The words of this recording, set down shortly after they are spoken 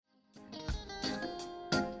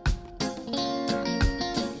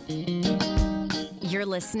You're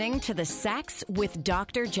listening to the Sex with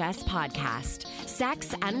Dr. Jess podcast.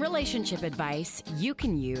 Sex and relationship advice you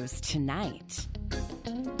can use tonight.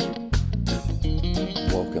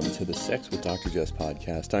 Welcome to the Sex with Dr. Jess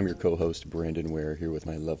podcast. I'm your co-host, Brandon Ware, here with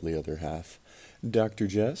my lovely other half, Dr.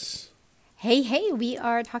 Jess. Hey, we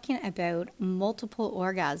are talking about multiple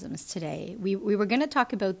orgasms today. We were going to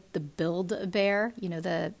talk about the Build-A-Bear, you know,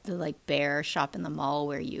 the like bear shop in the mall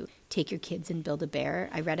where you take your kids and build a bear.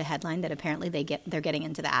 I read a headline that apparently they're getting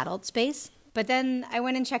into the adult space. But then I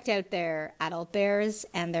went and checked out their adult bears,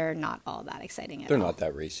 and they're not all that exciting at all. They're not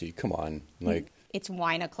that racy. Come on. It's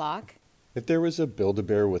wine o'clock. If there was a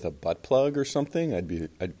Build-A-Bear with a butt plug or something,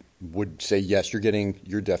 I would say yes,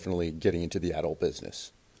 you're definitely getting into the adult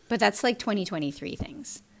business. But that's like 2023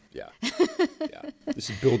 things. Yeah. This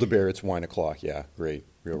is Build-A-Bear, it's wine o'clock. Yeah, great.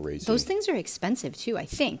 Real racy. Those things are expensive too, I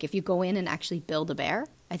think. If you go in and actually build a bear,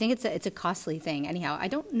 I think it's a costly thing. Anyhow, I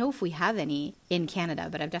don't know if we have any in Canada,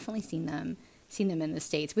 but I've definitely seen them in the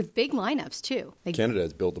States with big lineups too. Canada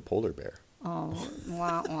has built a polar bear. Oh,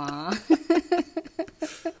 wah, wah.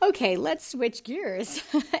 Okay, let's switch gears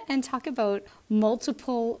and talk about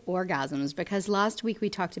multiple orgasms, because last week we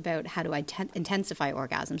talked about how to intensify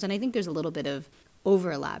orgasms, and I think there's a little bit of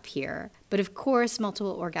overlap here. But of course,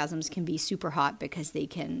 multiple orgasms can be super hot because they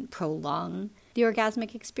can prolong the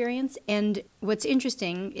orgasmic experience. And what's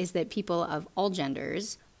interesting is that people of all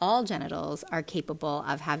genders, all genitals, are capable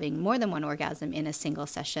of having more than one orgasm in a single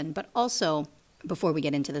session. But also, before we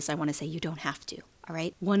get into this, I want to say you don't have to, all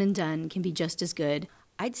right? One and done can be just as good.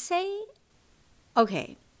 I'd say,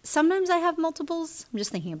 okay, sometimes I have multiples. I'm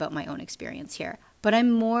just thinking about my own experience here. But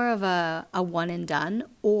I'm more of a one and done,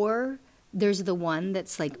 or there's the one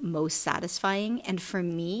that's like most satisfying. And for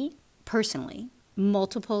me, personally,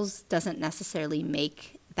 multiples doesn't necessarily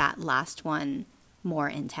make that last one more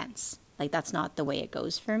intense. Like, that's not the way it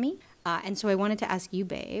goes for me. And so I wanted to ask you,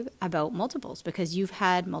 babe, about multiples, because you've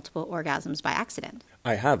had multiple orgasms by accident.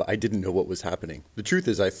 I have. I didn't know what was happening. The truth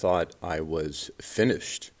is, I thought I was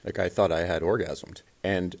finished. Like, I thought I had orgasmed.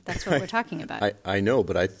 And that's what we're talking about. I know,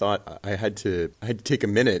 but I thought I had to take a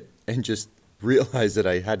minute and just realize that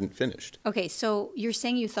I hadn't finished. Okay, so you're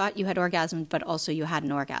saying you thought you had orgasmed, but also you had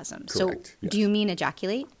an orgasm. Correct, so yes. Do you mean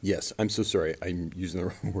ejaculate? Yes. I'm so sorry. I'm using the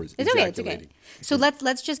wrong words. It's okay. So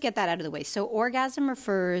let's just get that out of the way. So orgasm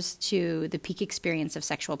refers to the peak experience of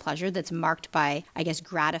sexual pleasure that's marked by, I guess,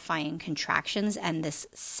 gratifying contractions and this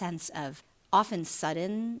sense of often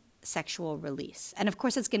sudden sexual release. And of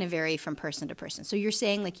course, it's going to vary from person to person. So you're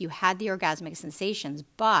saying like you had the orgasmic sensations,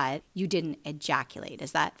 but you didn't ejaculate.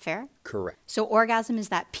 Is that fair? Correct. So orgasm is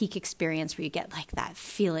that peak experience where you get like that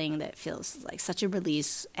feeling that feels like such a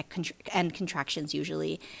release and contractions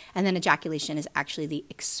usually. And then ejaculation is actually the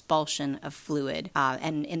expulsion of fluid.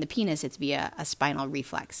 And in the penis, it's via a spinal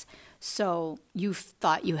reflex. So you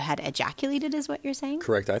thought you had ejaculated is what you're saying?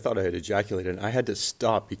 Correct. I thought I had ejaculated. And I had to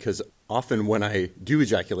stop because often when I do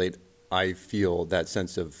ejaculate, I feel that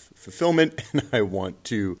sense of fulfillment and I want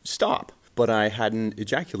to stop. But I hadn't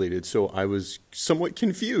ejaculated, so I was somewhat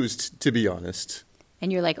confused, to be honest.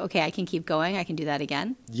 And you're like, okay, I can keep going. I can do that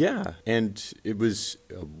again? Yeah, and it was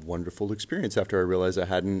a wonderful experience after I realized I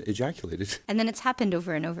hadn't ejaculated. And then it's happened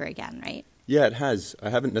over and over again, right? Yeah, it has. I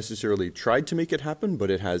haven't necessarily tried to make it happen, but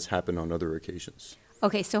it has happened on other occasions.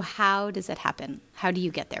 Okay, so how does it happen? How do you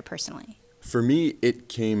get there personally? For me, it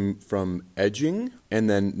came from edging, and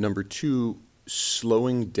then number 2,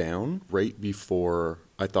 slowing down right before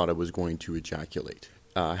I thought I was going to ejaculate.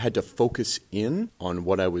 I had to focus in on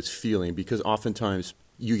what I was feeling because oftentimes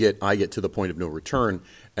I get to the point of no return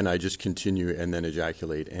and I just continue and then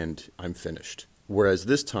ejaculate and I'm finished. Whereas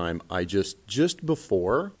this time, I just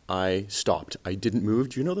before I stopped, I didn't move.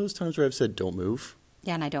 Do you know those times where I've said don't move?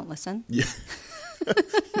 Yeah, and I don't listen. Yeah.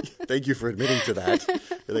 Thank you for admitting to that.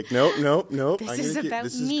 You're like, nope. This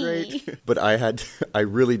is great. But I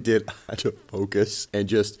really did have to focus and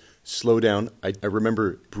just slow down. I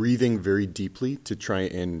remember breathing very deeply to try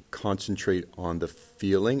and concentrate on the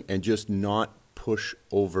feeling and just not push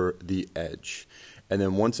over the edge. And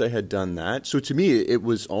then once I had done that, so to me,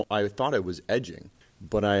 I thought I was edging.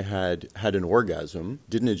 But I had an orgasm,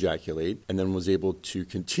 didn't ejaculate, and then was able to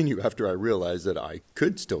continue after I realized that I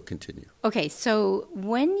could still continue. Okay, so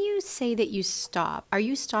when you say that you stop, are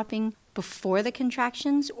you stopping before the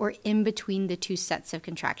contractions or in between the two sets of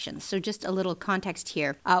contractions? So just a little context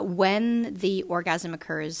here. When the orgasm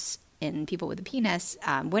occurs in people with a penis,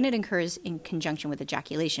 when it occurs in conjunction with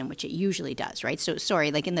ejaculation, which it usually does, right? So sorry,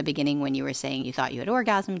 like in the beginning when you were saying you thought you had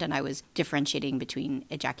orgasmed and I was differentiating between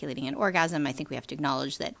ejaculating and orgasm, I think we have to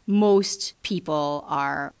acknowledge that most people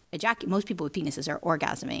are most people with penises are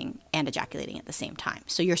orgasming and ejaculating at the same time.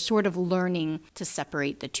 So you're sort of learning to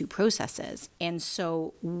separate the two processes. And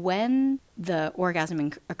so when the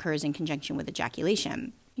orgasm occurs in conjunction with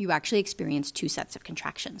ejaculation, you actually experience two sets of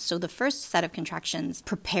contractions. So the first set of contractions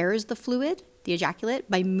prepares the fluid, the ejaculate,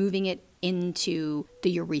 by moving it into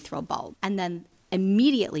the urethral bulb. And then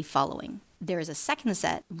immediately following, there is a second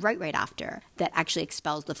set right after that actually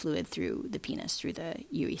expels the fluid through the penis, through the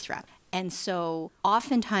urethra. And so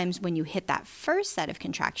oftentimes when you hit that first set of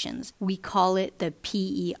contractions, we call it the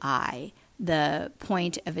PEI, the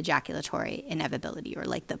point of ejaculatory inevitability, or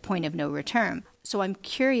like the point of no return. So I'm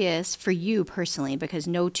curious for you personally, because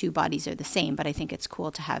no two bodies are the same, but I think it's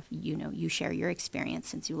cool to have, you share your experience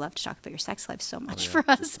since you love to talk about your sex life so much for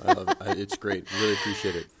us. I love it. It's great. Really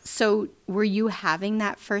appreciate it. So were you having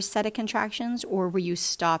that first set of contractions, or were you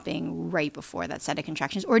stopping right before that set of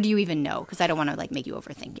contractions? Or do you even know? Because I don't want to make you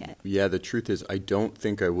overthink it. Yeah, the truth is I don't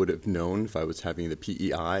think I would have known if I was having the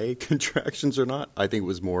PEI contractions or not. I think it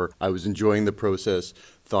was more I was enjoying the process,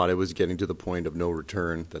 thought I was getting to the point of no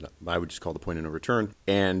return, that I would just call the point of no return,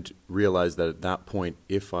 and realized that at that point,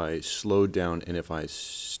 if I slowed down and if I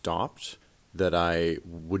stopped, that I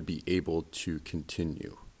would be able to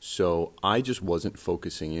continue. So I just wasn't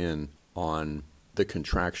focusing in on the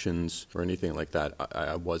contractions or anything like that.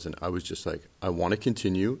 I wasn't. I was just like, I want to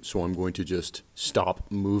continue, so I'm going to just stop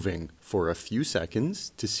moving for a few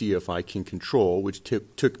seconds to see if I can control, which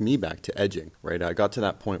took me back to edging, right? I got to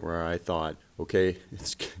that point where I thought, okay,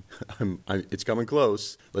 it's coming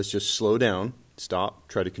close. Let's just slow down, stop,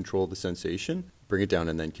 try to control the sensation, bring it down,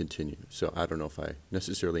 and then continue. So I don't know if I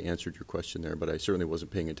necessarily answered your question there, but I certainly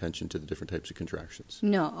wasn't paying attention to the different types of contractions.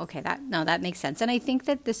 No, okay, that makes sense. And I think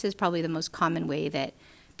that this is probably the most common way that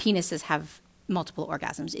penises have multiple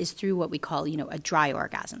orgasms is through what we call, a dry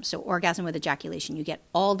orgasm. So orgasm with ejaculation, you get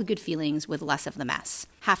all the good feelings with less of the mess.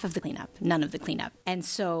 Half of the cleanup, none of the cleanup. And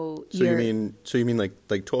so you mean like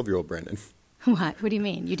 12-year-old Brandon? What do you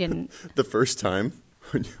mean? You didn't? The first time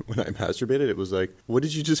when I masturbated, it was like, what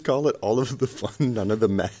did you just call it? All of the fun, none of the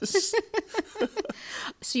mess?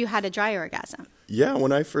 So you had a dry orgasm? Yeah,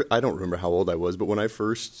 I don't remember how old I was, but when I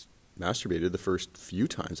first masturbated the first few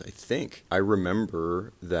times, I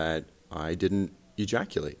remember that I didn't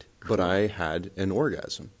ejaculate, but I had an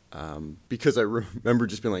orgasm. Because I remember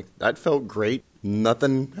just being like, that felt great.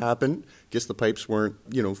 Nothing happened. Guess the pipes weren't,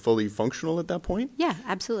 fully functional at that point. Yeah,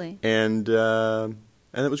 absolutely. And that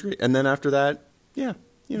was great. And then after that, yeah,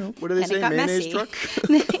 what do they say? Mayonnaise messy. truck?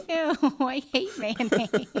 Ew, I hate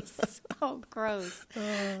mayonnaise. Oh, gross.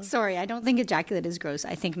 Sorry, I don't think ejaculate is gross.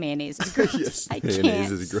 I think mayonnaise is gross. Yes, I mayonnaise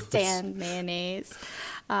can't is gross. stand mayonnaise.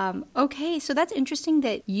 Okay, so that's interesting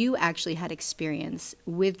that you actually had experience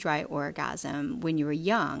with dry orgasm when you were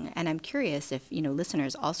young. And I'm curious if,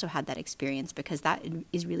 listeners also had that experience, because that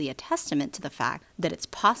is really a testament to the fact that it's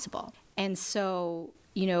possible. And so,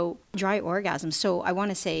 dry orgasms. So I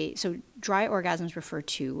want to say, dry orgasms refer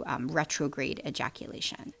to retrograde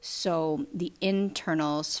ejaculation. So the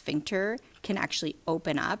internal sphincter can actually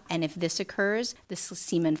open up. And if this occurs, the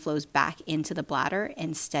semen flows back into the bladder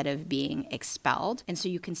instead of being expelled. And so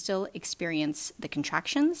you can still experience the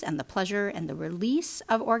contractions and the pleasure and the release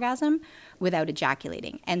of orgasm without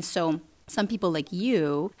ejaculating. And so some people like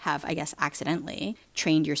you have, I guess, accidentally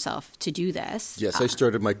trained yourself to do this. Yes, I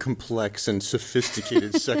started my complex and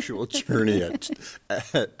sophisticated sexual journey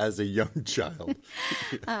as a young child.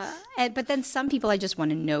 But then some people, I just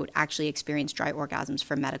want to note, actually experience dry orgasms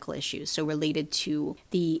for medical issues. So related to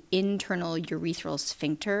the internal urethral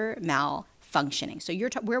sphincter malfunctioning. So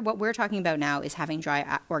what we're talking about now is having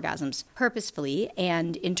dry orgasms purposefully.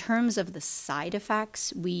 And in terms of the side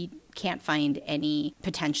effects, we can't find any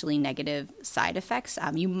potentially negative side effects.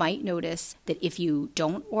 You might notice that if you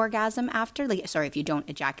don't orgasm after, if you don't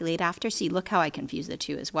ejaculate after, see, look how I confuse the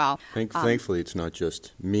two as well. Thankfully, it's not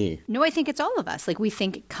just me. No, I think it's all of us. We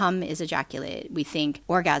think cum is ejaculate. We think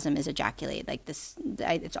orgasm is ejaculate.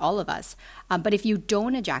 It's all of us. But if you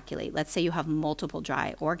don't ejaculate, let's say you have multiple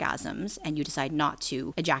dry orgasms and you decide not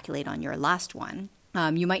to ejaculate on your last one,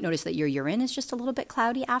 you might notice that your urine is just a little bit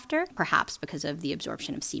cloudy after, perhaps because of the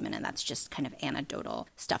absorption of semen, and that's just kind of anecdotal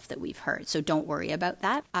stuff that we've heard. So don't worry about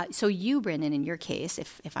that. So you, Brandon, in your case,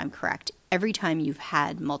 if I'm correct, every time you've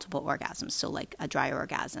had multiple orgasms, so like a dry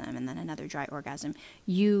orgasm and then another dry orgasm,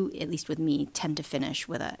 you, at least with me, tend to finish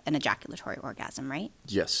with an ejaculatory orgasm, right?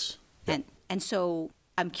 Yes. And so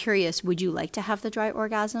I'm curious, would you like to have the dry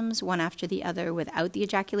orgasms one after the other without the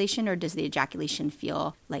ejaculation, or does the ejaculation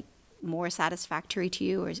feel like more satisfactory to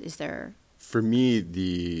you, or is there? For me,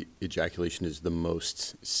 the ejaculation is the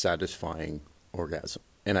most satisfying orgasm.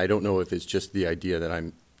 And I don't know if it's just the idea that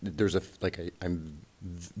I'm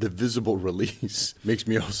the visible release makes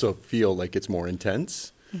me also feel like it's more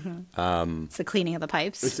intense. It's the cleaning of the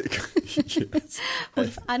pipes. Yes.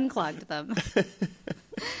 We've unclogged them.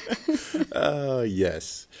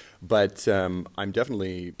 Yes. But I'm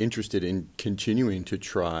definitely interested in continuing to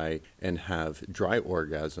try and have dry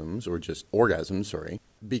orgasms, or just orgasms, sorry,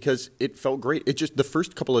 because it felt great. It just, the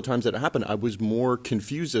first couple of times that it happened, I was more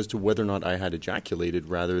confused as to whether or not I had ejaculated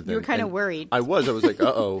rather than... You were kind of worried. I was like,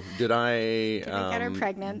 uh-oh, did I... Did I get her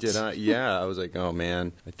pregnant? Yeah, I was like, oh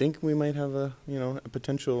man, I think we might have a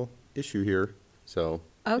potential issue here. So...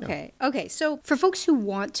 Okay. Yeah. Okay. So for folks who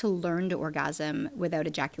want to learn to orgasm without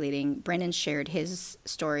ejaculating, Brendan shared his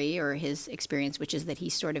story or his experience, which is that he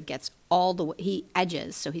sort of gets all the way, he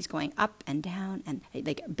edges. So he's going up and down and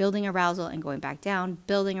like building arousal and going back down,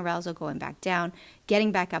 building arousal, going back down,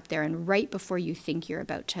 getting back up there. And right before you think you're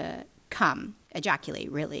about to come,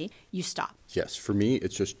 ejaculate, really, you stop. Yes. For me,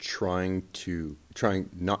 it's just trying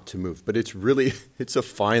not to move. But it's really, it's a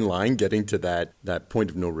fine line getting to that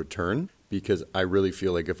point of no return. Because I really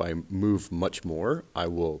feel like if I move much more, I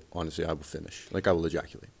will finish. Like I will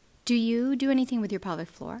ejaculate. Do you do anything with your pelvic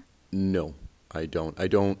floor? No, I don't.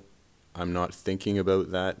 I'm not thinking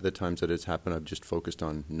about that. The times that it's happened, I've just focused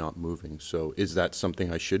on not moving. So is that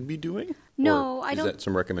something I should be doing? No, or I don't. Is that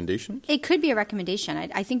some recommendations? It could be a recommendation.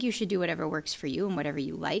 I think you should do whatever works for you and whatever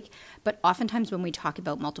you like. But oftentimes when we talk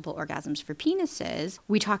about multiple orgasms for penises,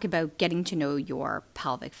 we talk about getting to know your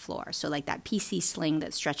pelvic floor. So like that PC sling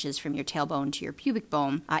that stretches from your tailbone to your pubic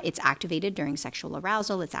bone, it's activated during sexual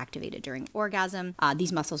arousal. It's activated during orgasm.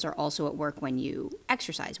 These muscles are also at work when you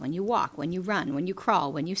exercise, when you walk, when you run, when you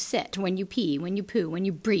crawl, when you sit, when you pee, when you poo, when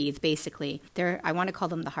you breathe, basically. I want to call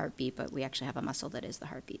them the heartbeat, but we actually have a muscle that is the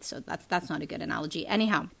heartbeat. So that's not a good analogy.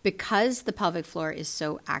 Anyhow, because the pelvic floor is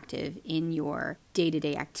so active in your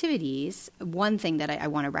day-to-day activities, one thing that I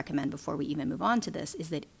want to recommend before we even move on to this is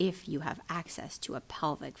that if you have access to a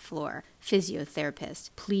pelvic floor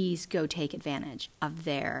physiotherapist, please go take advantage of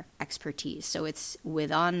their expertise. So it's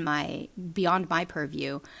beyond my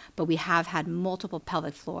purview, but we have had multiple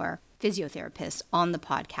pelvic floor physiotherapists on the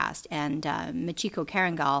podcast, and Michiko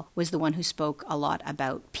Karangal was the one who spoke a lot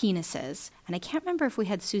about penises. And I can't remember if we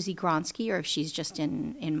had Susie Gronsky or if she's just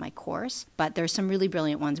in my course, but there's some really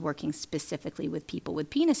brilliant ones working specifically with people with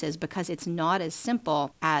penises, because it's not as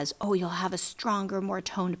simple as, oh, you'll have a stronger, more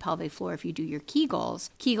toned pelvic floor if you do your Kegels.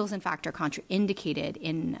 Kegels, in fact, are contraindicated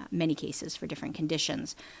in many cases for different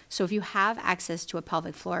conditions. So if you have access to a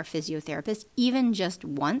pelvic floor physiotherapist, even just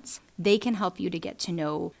once, they can help you to get to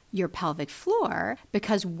know your pelvic floor,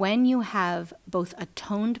 because when you have both a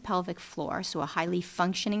toned pelvic floor, so a highly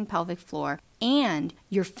functioning pelvic floor, and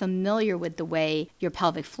you're familiar with the way your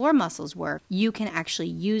pelvic floor muscles work, you can actually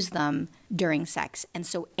use them during sex. And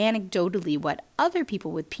so anecdotally, what other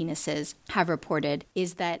people with penises have reported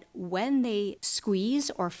is that when they squeeze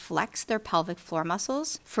or flex their pelvic floor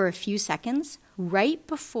muscles for a few seconds, right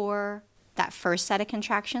before that first set of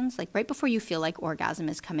contractions, like right before you feel like orgasm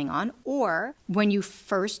is coming on, or when you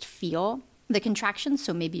first feel the contractions,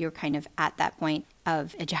 so maybe you're kind of at that point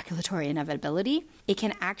of ejaculatory inevitability, it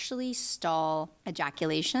can actually stall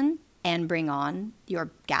ejaculation and bring on the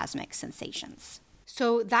orgasmic sensations.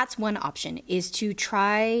 So that's one option, is to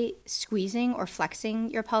try squeezing or flexing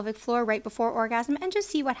your pelvic floor right before orgasm and just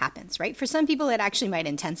see what happens, right? For some people, it actually might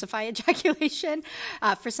intensify ejaculation.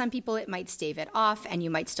 For some people, it might stave it off and you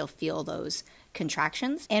might still feel those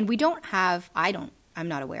contractions. And I'm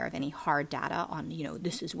not aware of any hard data on,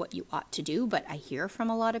 this is what you ought to do, but I hear from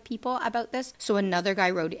a lot of people about this. So another guy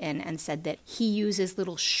wrote in and said that he uses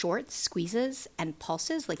little short squeezes and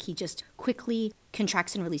pulses, like he just quickly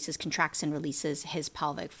contracts and releases his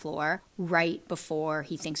pelvic floor right before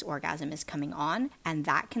he thinks orgasm is coming on. And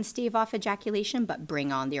that can stave off ejaculation, but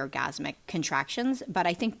bring on the orgasmic contractions. But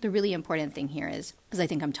I think the really important thing here is, because I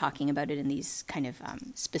think I'm talking about it in these kind of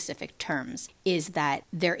specific terms, is that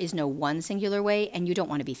there is no one singular way, and you don't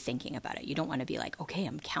want to be thinking about it. You don't want to be like, okay,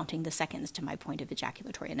 I'm counting the seconds to my point of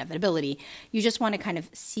ejaculatory inevitability. You just want to kind of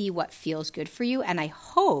see what feels good for you. And I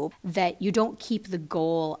hope that you don't keep the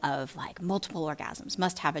goal of like multiple orgasms,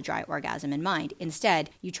 must have a dry orgasm in mind. Instead,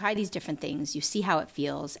 you try these different things, you see how it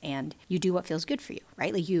feels, and you do what feels good for you,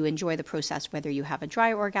 right? Like you enjoy the process, whether you have a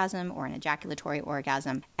dry orgasm or an ejaculatory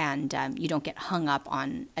orgasm, and you don't get hung up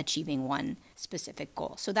on achieving one specific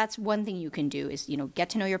goal. So that's one thing you can do is, get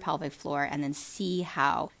to know your pelvic floor and then see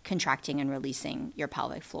how contracting and releasing your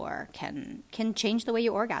pelvic floor can change the way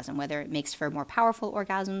you orgasm, whether it makes for more powerful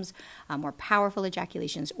orgasms, more powerful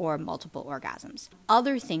ejaculations, or multiple orgasms.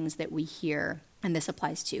 Other things that we hear, and this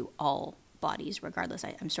applies to all bodies, regardless.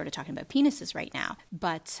 I'm sort of talking about penises right now.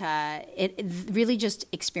 But it really just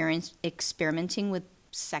experimenting with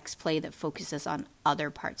sex play that focuses on other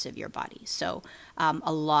parts of your body. So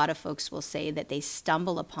a lot of folks will say that they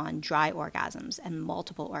stumble upon dry orgasms and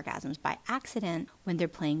multiple orgasms by accident when they're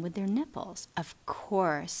playing with their nipples. Of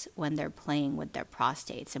course, when they're playing with their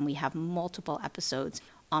prostates. And we have multiple episodes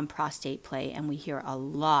on prostate play, and we hear a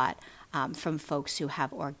lot from folks who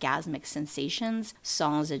have orgasmic sensations,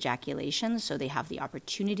 sans ejaculation, so they have the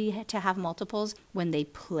opportunity to have multiples when they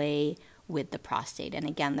play with the prostate. And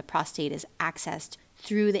again, the prostate is accessed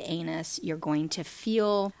through the anus. You're going to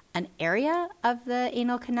feel an area of the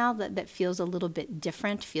anal canal that feels a little bit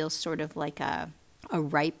different, feels sort of like a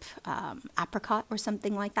ripe apricot or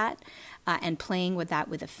something like that. And playing with that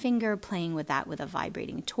with a finger, playing with that with a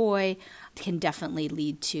vibrating toy can definitely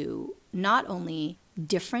lead to not only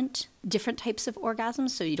different types of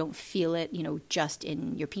orgasms, so you don't feel it, just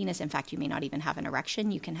in your penis. In fact, you may not even have an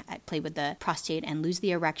erection. You can play with the prostate and lose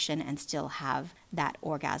the erection and still have that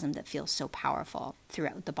orgasm that feels so powerful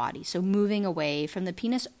throughout the body. So moving away from the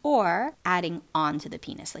penis or adding on to the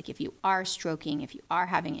penis. Like if you are stroking, if you are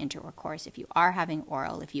having intercourse, if you are having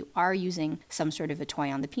oral, if you are using some sort of a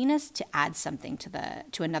toy on the penis, to add something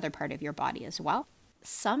to another part of your body as well.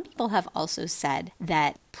 Some people have also said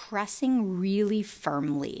that pressing really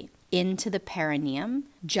firmly into the perineum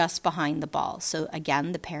just behind the balls. So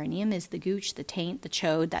again, the perineum is the gooch, the taint, the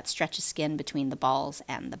chode, that stretch of skin between the balls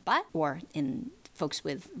and the butt, or in folks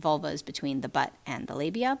with vulvas between the butt and the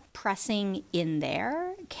labia. Pressing in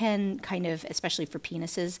there can kind of, especially for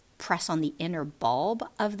penises, press on the inner bulb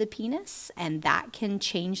of the penis, and that can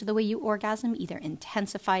change the way you orgasm, either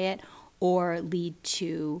intensify it or lead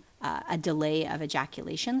to a delay of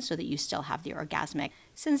ejaculation so that you still have the orgasmic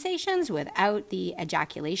sensations without the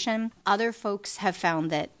ejaculation. Other folks have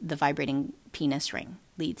found that the vibrating penis ring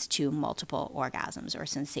leads to multiple orgasms or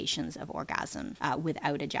sensations of orgasm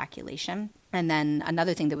without ejaculation. And then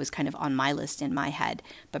another thing that was kind of on my list in my head,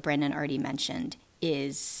 but Brandon already mentioned,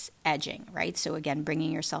 is edging, right? So again,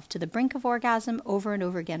 bringing yourself to the brink of orgasm over and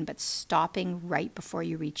over again, but stopping right before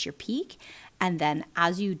you reach your peak. And then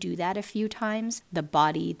as you do that a few times, the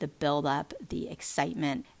body, the buildup, the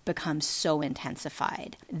excitement becomes so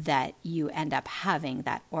intensified that you end up having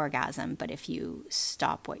that orgasm. But if you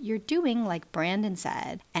stop what you're doing, like Brandon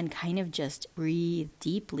said, and kind of just breathe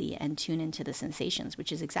deeply and tune into the sensations,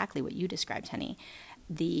 which is exactly what you described, honey,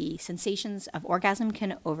 the sensations of orgasm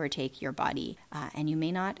can overtake your body and you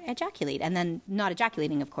may not ejaculate. And then not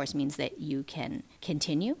ejaculating, of course, means that you can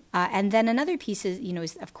continue. And then another piece is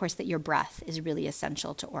of course, that your breath is really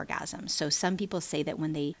essential to orgasm. So some people say that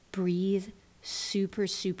when they breathe super,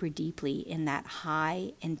 super deeply in that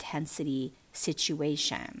high intensity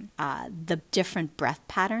situation, the different breath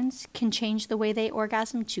patterns can change the way they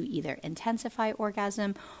orgasm to either intensify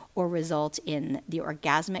orgasm or result in the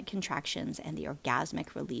orgasmic contractions and the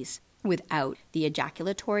orgasmic release without the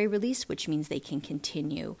ejaculatory release, which means they can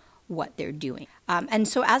continue what they're doing. And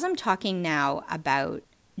so as I'm talking now about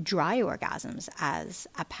dry orgasms as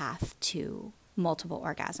a path to multiple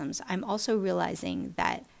orgasms, I'm also realizing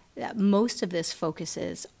that most of this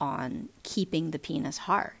focuses on keeping the penis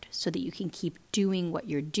hard so that you can keep doing what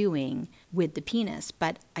you're doing with the penis.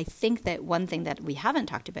 But I think that one thing that we haven't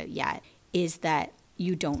talked about yet is that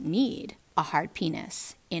you don't need a hard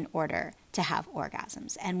penis in order to have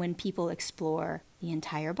orgasms. And when people explore the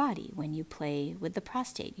entire body, when you play with the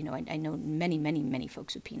prostate, I know many, many, many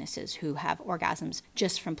folks with penises who have orgasms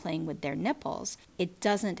just from playing with their nipples. It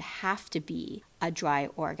doesn't have to be a dry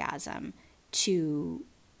orgasm to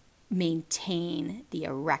maintain the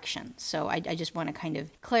erection. So I just want to kind of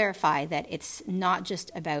clarify that it's not just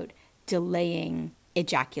about delaying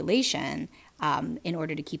ejaculation in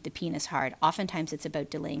order to keep the penis hard. Oftentimes it's about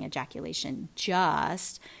delaying ejaculation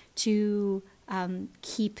just to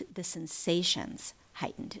keep the sensations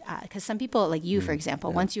heightened. Because some people, like you, for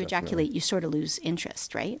example, once you ejaculate, you sort of lose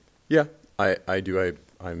interest, right? Yeah, I do.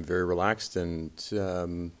 I'm very relaxed and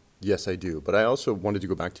yes, I do. But I also wanted to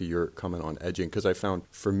go back to your comment on edging because I found,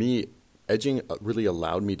 for me, edging really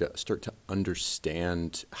allowed me to start to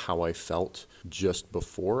understand how I felt just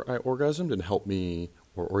before I orgasmed and help me,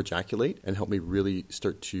 or ejaculate, and help me really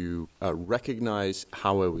start to recognize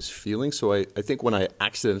how I was feeling. So I think when I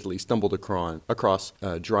accidentally stumbled across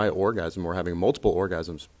dry orgasm or having multiple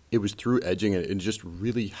orgasms, it was through edging, and it just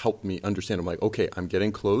really helped me understand. I'm like, okay, I'm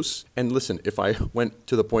getting close. And listen, if I went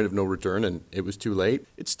to the point of no return and it was too late,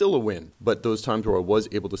 it's still a win. But those times where I was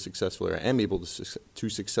able to successfully, or I am able to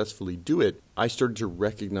successfully do it, I started to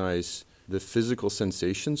recognize the physical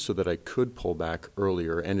sensation so that I could pull back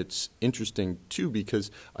earlier. And it's interesting too,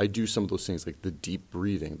 because I do some of those things like the deep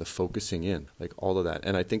breathing, the focusing in, like all of that.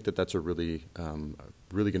 And I think that that's a really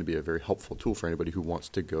going to be a very helpful tool for anybody who wants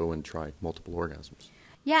to go and try multiple orgasms.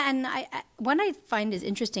 Yeah, and what I find is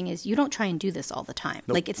interesting is you don't try and do this all the time.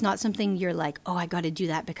 Nope. Like, it's not something you're like, oh, I got to do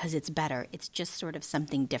that because it's better. It's just sort of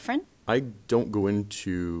something different. I don't go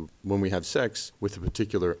into, when we have sex, with a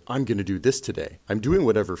particular, I'm going to do this today. I'm doing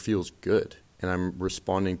whatever feels good, and I'm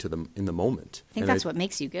responding to them in the moment. I think that's what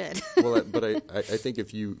makes you good. But I think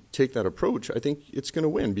if you take that approach, I think it's going to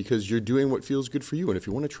win, because you're doing what feels good for you. And if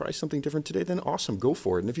you want to try something different today, then awesome, go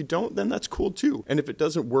for it. And if you don't, then that's cool too. And if it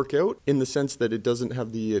doesn't work out in the sense that it doesn't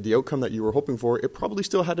have the outcome that you were hoping for, it probably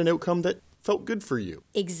still had an outcome that felt good for you.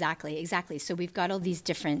 Exactly. So we've got all these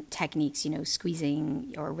different techniques,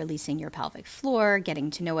 squeezing or releasing your pelvic floor, getting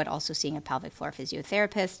to know it, also seeing a pelvic floor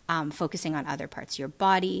physiotherapist, focusing on other parts of your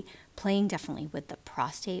body, playing definitely with the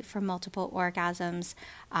prostate for multiple orgasms,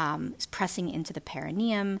 pressing into the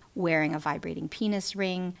perineum, wearing a vibrating penis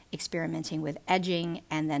ring, experimenting with edging,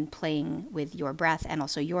 and then playing with your breath and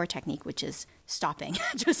also your technique, which is stopping,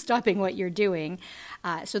 just stopping what you're doing.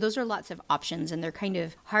 So those are lots of options, and they're kind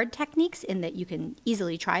of hard techniques in that you can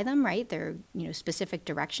easily try them, right? They're, specific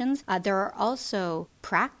directions. There are also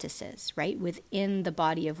practices, right, within the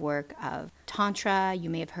body of work of Tantra. You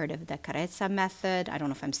may have heard of the Karezza method. I don't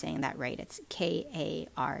know if I'm saying that right. It's Karezza.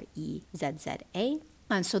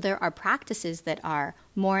 And so there are practices that are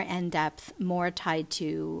more in-depth, more tied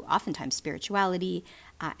to oftentimes spirituality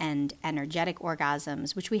and energetic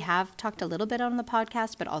orgasms, which we have talked a little bit on the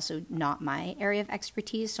podcast, but also not my area of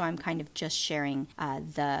expertise. So I'm kind of just sharing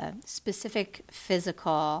the specific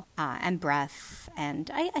physical and breath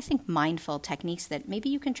and I think mindful techniques that maybe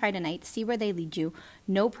you can try tonight, see where they lead you,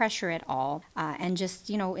 no pressure at all, and just,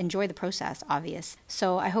 enjoy the process, obvious.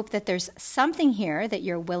 So I hope that there's something here that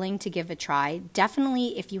you're willing to give a try.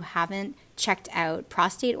 Definitely, if you haven't checked out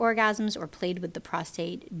prostate orgasms or played with the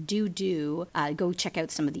prostate, go check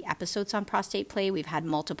out some of the episodes on prostate play. We've had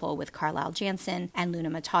multiple with Carlisle Jansen and Luna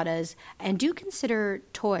Matatas. And do consider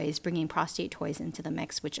toys, bringing prostate toys into the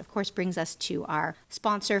mix, which of course brings us to our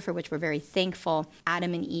sponsor, for which we're very thankful,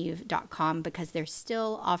 AdamandEve.com, because they're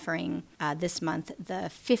still offering this month the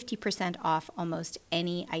 50% off almost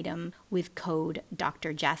any item with code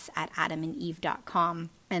Dr. Jess at AdamandEve.com.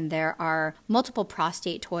 And there are multiple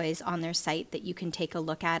prostate toys on their site that you can take a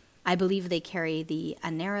look at. I believe they carry the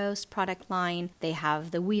Aneros product line. They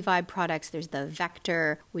have the WeVibe products. There's the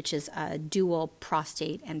Vector, which is a dual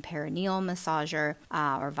prostate and perineal massager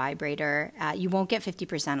or vibrator. You won't get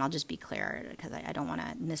 50%. I'll just be clear because I don't want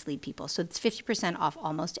to mislead people. So it's 50% off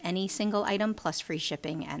almost any single item plus free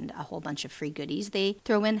shipping and a whole bunch of free goodies they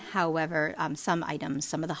throw in. However, some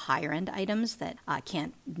of the higher end items that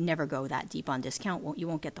can't never go that deep on discount, you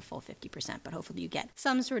won't get the full 50%, but hopefully you get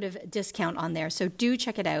some sort of discount on there. So do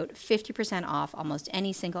check it out. 50% off almost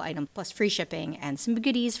any single item plus free shipping and some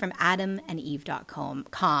goodies from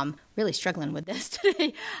AdamandEve.com. Really struggling with this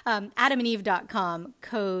today. AdamandEve.com,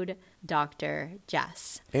 code Dr.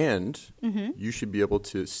 Jess. And you should be able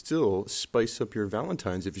to still spice up your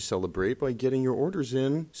Valentine's if you celebrate by getting your orders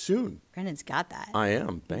in soon. Brendan's got that. I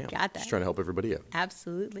am. Bam. Got that. Just trying to help everybody out.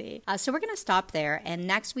 Absolutely. So we're going to stop there. And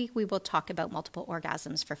next week we will talk about multiple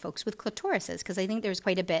orgasms for folks with clitorises, because I think there's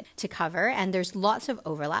quite a bit to cover and there's lots of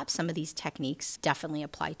overlap. Some of these techniques definitely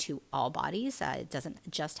apply to all bodies. It doesn't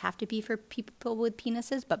just have to be for people with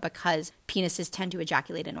penises, but because penises tend to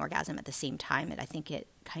ejaculate an orgasm at the same time, I think it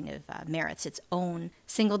kind of merits its own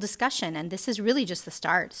single discussion, and this is really just the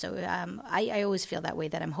start. So I always feel that way,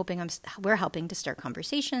 that we're helping to start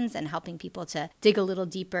conversations and helping people to dig a little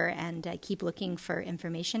deeper and keep looking for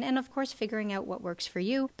information, and of course figuring out what works for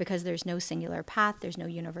you, because there's no singular path, there's no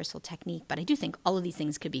universal technique, but I do think all of these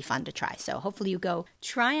things could be fun to try. So hopefully you go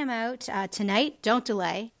try them out tonight. Don't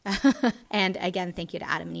delay. And again, thank you to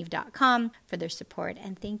AdamandEve.com for their support,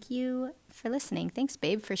 and thank you for listening. Thanks,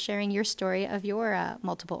 babe, for sharing your story of your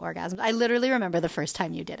multiple orgasms. I literally remember the first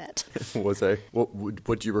time you did it. Was I?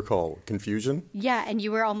 What do you recall? Confusion? Yeah, and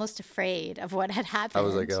you were almost afraid of what had happened. I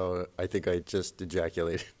was like, oh, I think I just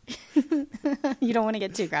ejaculated. You don't want to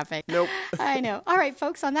get too graphic. Nope. I know. All right,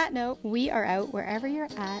 folks, on that note, we are out wherever you're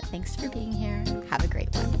at. Thanks for being here. Have a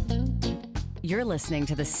great one. You're listening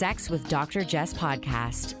to the Sex with Dr. Jess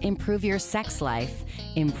podcast. Improve your sex life.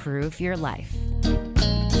 Improve your life.